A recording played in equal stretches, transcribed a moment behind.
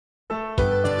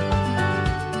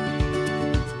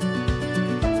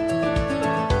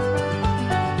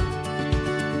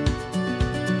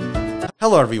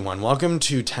Hello everyone, welcome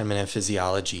to 10-Minute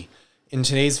Physiology. In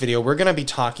today's video, we're going to be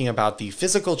talking about the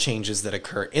physical changes that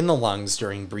occur in the lungs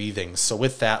during breathing. So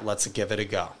with that, let's give it a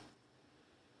go.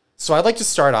 So I'd like to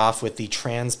start off with the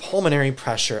transpulmonary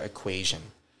pressure equation.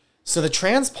 So the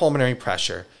transpulmonary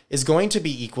pressure is going to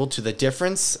be equal to the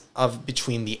difference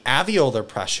between the alveolar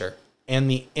pressure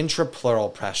and the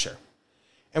intrapleural pressure.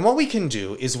 And what we can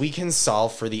do is we can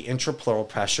solve for the intrapleural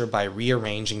pressure by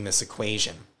rearranging this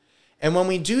equation. And when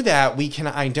we do that, we can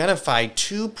identify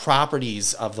two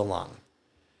properties of the lung.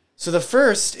 So the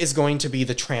first is going to be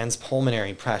the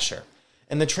transpulmonary pressure.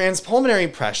 And the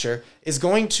transpulmonary pressure is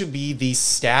going to be the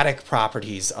static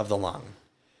properties of the lung.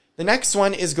 The next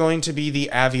one is going to be the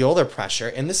alveolar pressure,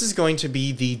 and this is going to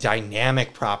be the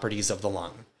dynamic properties of the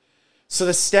lung. So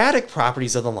the static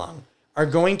properties of the lung are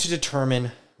going to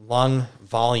determine lung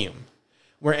volume,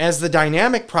 whereas the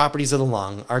dynamic properties of the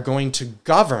lung are going to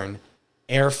govern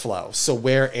airflow, so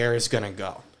where air is going to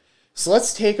go. So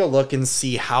let's take a look and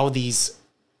see how these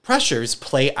pressures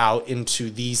play out into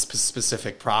these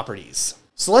specific properties.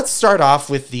 So let's start off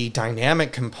with the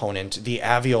dynamic component, the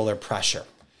alveolar pressure.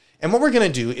 And what we're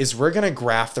going to do is we're going to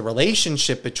graph the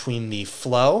relationship between the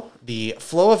flow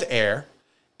of air,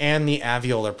 and the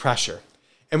alveolar pressure.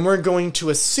 And we're going to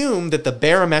assume that the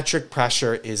barometric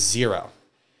pressure is 0.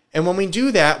 And when we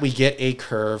do that, we get a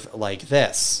curve like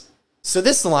this. So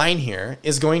this line here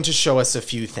is going to show us a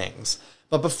few things.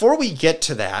 But before we get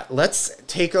to that, let's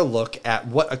take a look at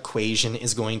what equation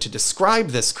is going to describe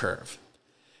this curve.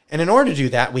 And in order to do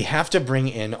that, we have to bring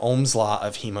in Ohm's law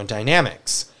of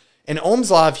hemodynamics. And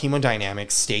Ohm's law of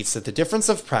hemodynamics states that the difference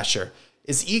of pressure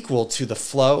is equal to the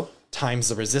flow times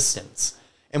the resistance.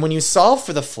 And when you solve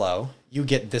for the flow, you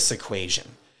get this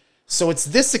equation. So it's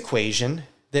this equation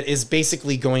that is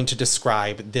basically going to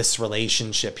describe this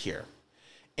relationship here.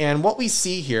 And what we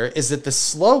see here is that the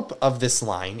slope of this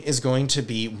line is going to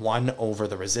be 1 over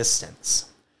the resistance.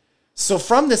 So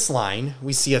from this line,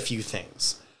 we see a few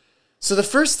things. So the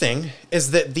first thing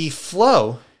is that the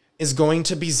flow is going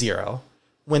to be 0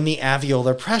 when the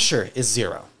alveolar pressure is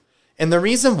 0. And the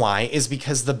reason why is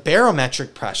because the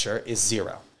barometric pressure is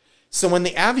 0. So when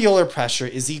the alveolar pressure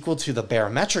is equal to the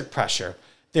barometric pressure,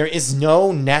 there is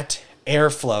no net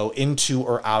airflow into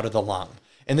or out of the lung.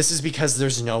 And this is because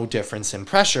there's no difference in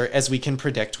pressure, as we can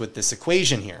predict with this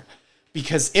equation here.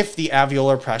 Because if the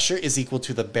alveolar pressure is equal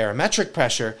to the barometric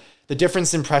pressure, the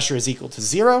difference in pressure is equal to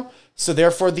 0, so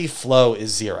therefore the flow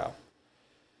is 0.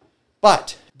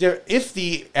 But if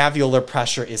the alveolar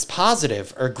pressure is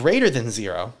positive or greater than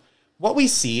 0, what we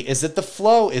see is that the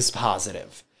flow is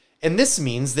positive. And this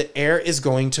means that air is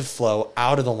going to flow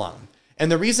out of the lung.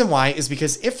 And the reason why is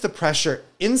because if the pressure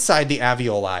inside the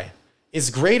alveoli is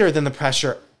greater than the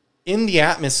pressure in the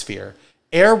atmosphere,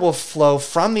 air will flow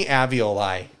from the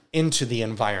alveoli into the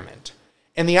environment.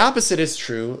 And the opposite is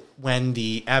true when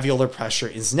the alveolar pressure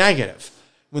is negative.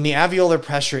 When the alveolar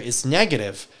pressure is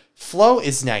negative, flow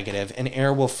is negative and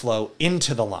air will flow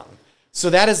into the lung. So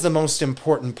that is the most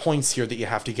important points here that you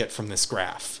have to get from this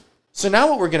graph. So now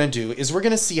what we're going to do is we're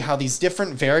going to see how these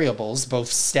different variables, both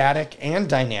static and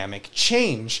dynamic,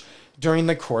 change during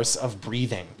the course of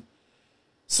breathing.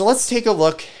 So let's take a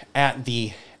look at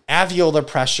the alveolar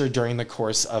pressure during the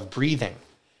course of breathing.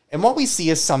 And what we see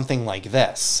is something like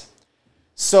this.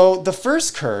 So the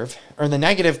first curve, or the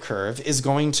negative curve, is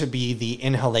going to be the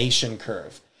inhalation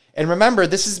curve. And remember,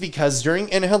 this is because during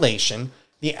inhalation,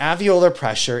 the alveolar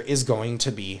pressure is going to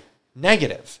be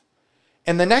negative.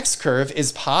 And the next curve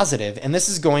is positive, and this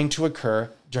is going to occur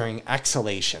during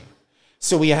exhalation.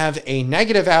 So we have a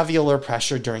negative alveolar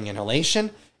pressure during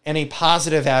inhalation, and a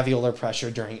positive alveolar pressure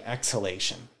during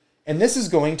exhalation. And this is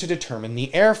going to determine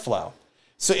the airflow.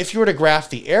 So if you were to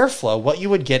graph the airflow, what you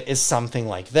would get is something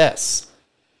like this.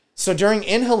 So during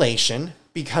inhalation,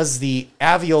 because the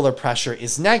alveolar pressure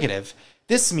is negative,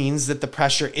 this means that the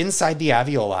pressure inside the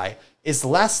alveoli is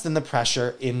less than the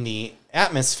pressure in the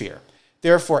atmosphere.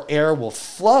 Therefore, air will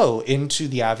flow into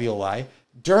the alveoli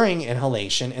during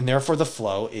inhalation, and therefore the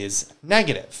flow is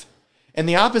negative. And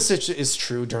the opposite is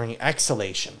true during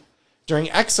exhalation.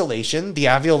 During exhalation, the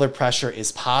alveolar pressure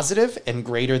is positive and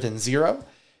greater than 0.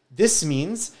 This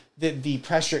means that the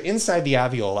pressure inside the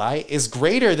alveoli is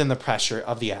greater than the pressure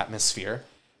of the atmosphere.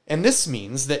 And this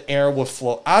means that air will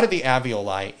flow out of the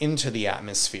alveoli into the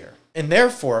atmosphere. And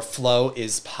therefore, flow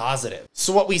is positive.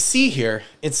 So what we see here,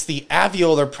 it's the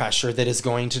alveolar pressure that is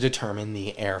going to determine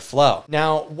the airflow.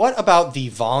 Now, what about the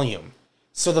volume?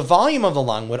 So the volume of the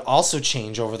lung would also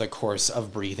change over the course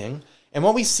of breathing. And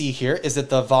what we see here is that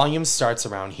the volume starts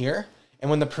around here. And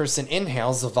when the person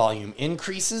inhales, the volume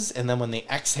increases. And then when they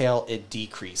exhale, it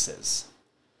decreases.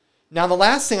 Now, the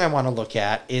last thing I want to look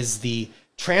at is the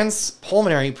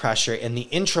transpulmonary pressure and the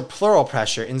intrapleural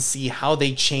pressure and see how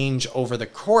they change over the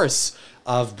course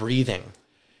of breathing.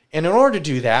 And in order to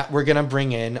do that, we're going to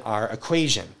bring in our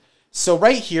equation. So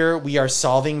right here, we are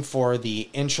solving for the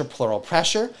intrapleural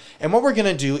pressure. And what we're going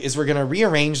to do is we're going to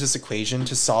rearrange this equation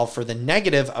to solve for the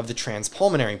negative of the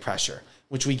transpulmonary pressure,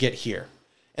 which we get here.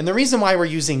 And the reason why we're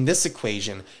using this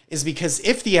equation is because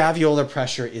if the alveolar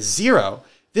pressure is 0,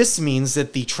 this means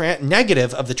that the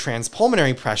negative of the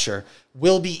transpulmonary pressure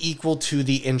will be equal to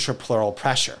the intrapleural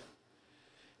pressure.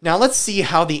 Now let's see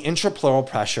how the intrapleural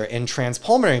pressure and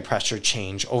transpulmonary pressure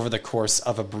change over the course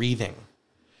of a breathing.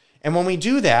 And when we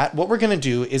do that, what we're going to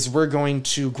do is we're going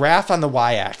to graph on the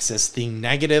y-axis the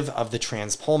negative of the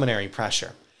transpulmonary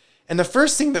pressure. And the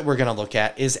first thing that we're going to look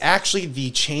at is actually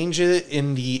the changes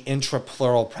in the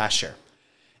intrapleural pressure.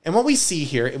 And what we see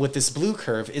here with this blue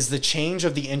curve is the change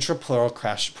of the intrapleural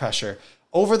pressure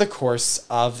over the course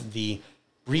of the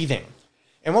breathing.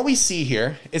 And what we see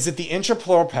here is that the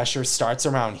intrapleural pressure starts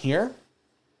around here.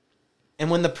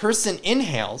 And when the person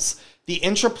inhales, the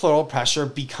intrapleural pressure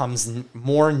becomes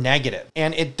more negative,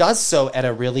 and it does so at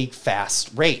a really fast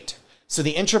rate. So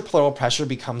the intrapleural pressure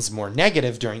becomes more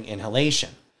negative during inhalation.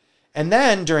 And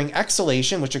then during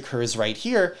exhalation, which occurs right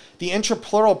here, the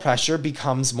intrapleural pressure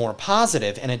becomes more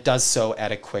positive, and it does so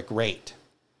at a quick rate.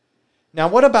 Now,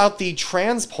 what about the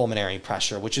transpulmonary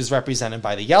pressure, which is represented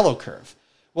by the yellow curve?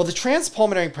 Well, the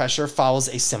transpulmonary pressure follows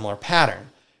a similar pattern.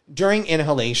 During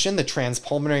inhalation, the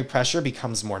transpulmonary pressure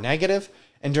becomes more negative,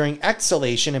 and during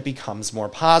exhalation, it becomes more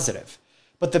positive.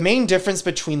 But the main difference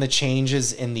between the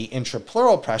changes in the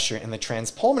intrapleural pressure and the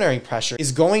transpulmonary pressure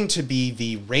is going to be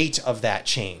the rate of that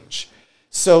change.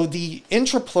 So the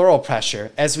intrapleural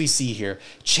pressure, as we see here,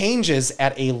 changes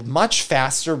at a much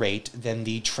faster rate than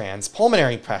the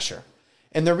transpulmonary pressure.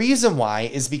 And the reason why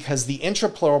is because the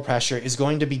intrapleural pressure is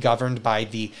going to be governed by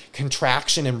the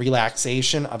contraction and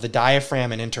relaxation of the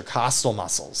diaphragm and intercostal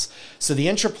muscles. So the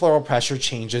intrapleural pressure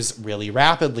changes really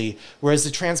rapidly, whereas the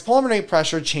transpulmonary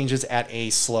pressure changes at a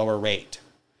slower rate.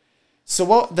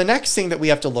 So the next thing that we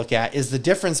have to look at is the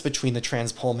difference between the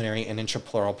transpulmonary and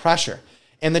intrapleural pressure.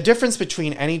 And the difference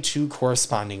between any two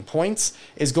corresponding points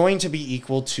is going to be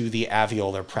equal to the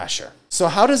alveolar pressure. So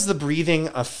how does the breathing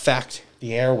affect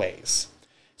the airways?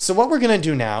 So what we're going to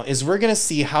do now is we're going to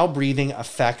see how breathing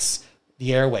affects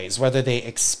the airways, whether they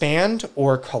expand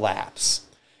or collapse.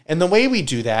 And the way we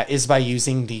do that is by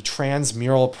using the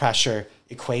transmural pressure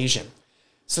equation.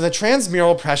 So the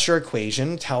transmural pressure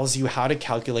equation tells you how to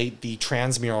calculate the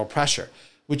transmural pressure,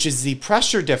 which is the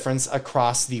pressure difference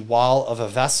across the wall of a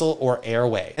vessel or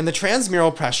airway. And the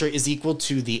transmural pressure is equal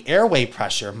to the airway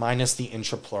pressure minus the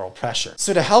intrapleural pressure.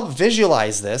 So to help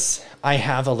visualize this, I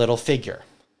have a little figure.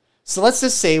 So let's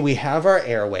just say we have our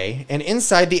airway, and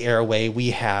inside the airway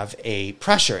we have a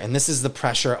pressure, and this is the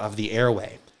pressure of the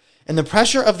airway. And the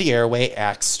pressure of the airway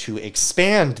acts to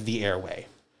expand the airway.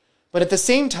 But at the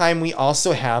same time, we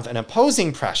also have an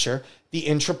opposing pressure, the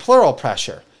intrapleural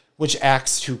pressure, which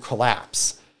acts to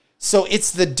collapse. So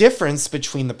it's the difference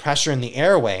between the pressure in the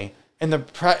airway and the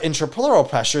intrapleural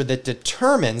pressure that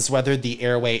determines whether the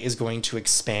airway is going to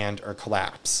expand or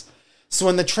collapse. So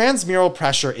when the transmural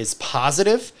pressure is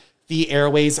positive, the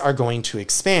airways are going to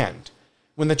expand.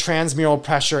 When the transmural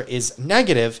pressure is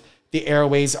negative, the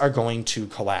airways are going to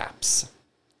collapse.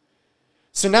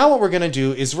 So now what we're going to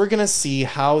do is we're going to see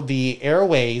how the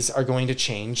airways are going to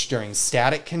change during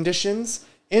static conditions,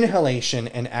 inhalation,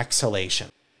 and exhalation.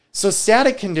 So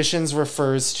static conditions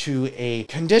refers to a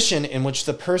condition in which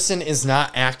the person is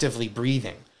not actively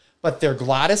breathing, but their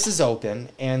glottis is open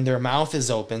and their mouth is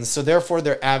open, so therefore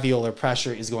their alveolar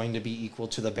pressure is going to be equal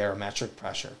to the barometric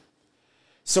pressure.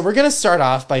 So we're going to start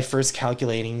off by first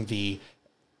calculating the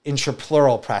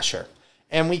intrapleural pressure.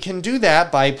 And we can do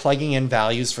that by plugging in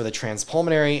values for the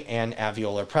transpulmonary and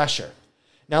alveolar pressure.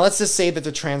 Now let's just say that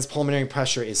the transpulmonary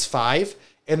pressure is 5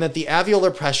 and that the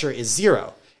alveolar pressure is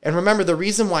 0. And remember, the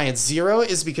reason why it's 0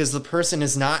 is because the person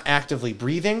is not actively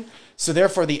breathing, so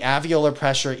therefore the alveolar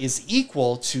pressure is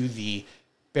equal to the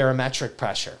barometric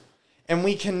pressure. And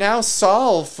we can now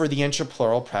solve for the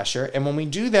intrapleural pressure, and when we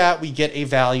do that, we get a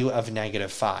value of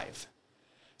 -5.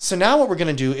 So now what we're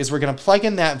going to do is we're going to plug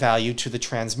in that value to the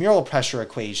transmural pressure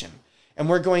equation. And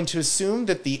we're going to assume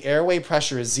that the airway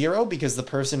pressure is 0 because the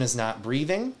person is not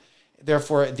breathing.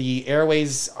 Therefore, the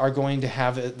airways are going to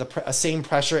have the same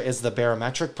pressure as the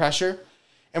barometric pressure.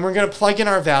 And we're going to plug in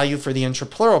our value for the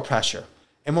intrapleural pressure.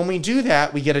 And when we do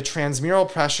that, we get a transmural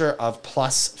pressure of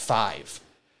 +5.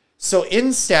 So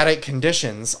in static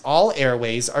conditions, all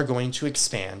airways are going to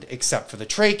expand except for the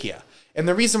trachea. And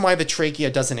the reason why the trachea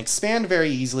doesn't expand very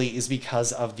easily is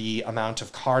because of the amount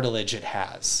of cartilage it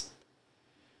has.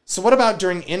 So what about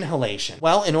during inhalation?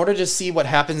 Well, in order to see what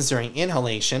happens during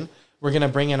inhalation, we're going to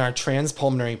bring in our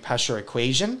transpulmonary pressure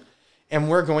equation, and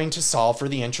we're going to solve for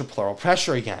the intrapleural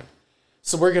pressure again.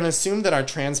 So we're going to assume that our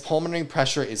transpulmonary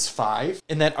pressure is 5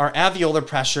 and that our alveolar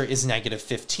pressure is negative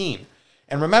 15.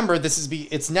 And remember,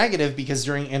 it's negative because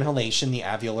during inhalation, the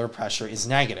alveolar pressure is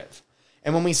negative.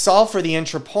 And when we solve for the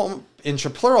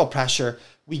intrapleural pressure,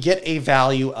 we get a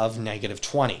value of negative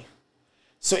 20.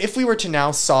 So if we were to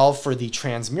now solve for the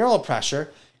transmural pressure,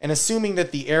 and assuming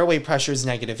that the airway pressure is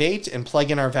negative 8 and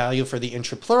plug in our value for the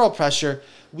intrapleural pressure,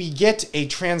 we get a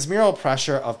transmural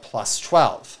pressure of plus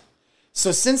 12.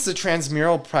 So since the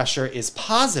transmural pressure is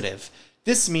positive,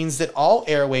 this means that all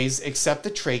airways except the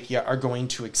trachea are going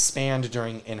to expand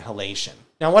during inhalation.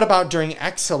 Now what about during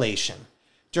exhalation?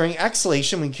 During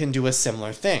exhalation, we can do a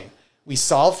similar thing. We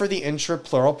solve for the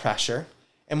intrapleural pressure,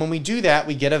 and when we do that,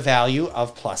 we get a value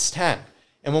of plus 10.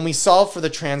 And when we solve for the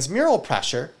transmural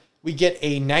pressure, we get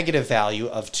a negative value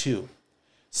of 2.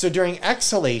 So during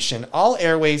exhalation, all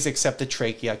airways except the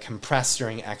trachea compress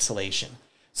during exhalation.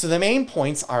 So the main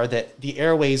points are that the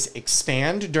airways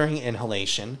expand during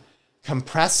inhalation,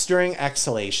 compress during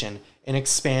exhalation, and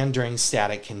expand during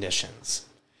static conditions.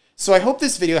 So I hope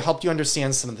this video helped you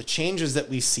understand some of the changes that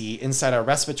we see inside our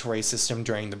respiratory system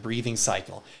during the breathing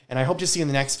cycle, and I hope to see you in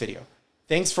the next video.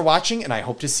 Thanks for watching, and I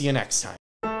hope to see you next time.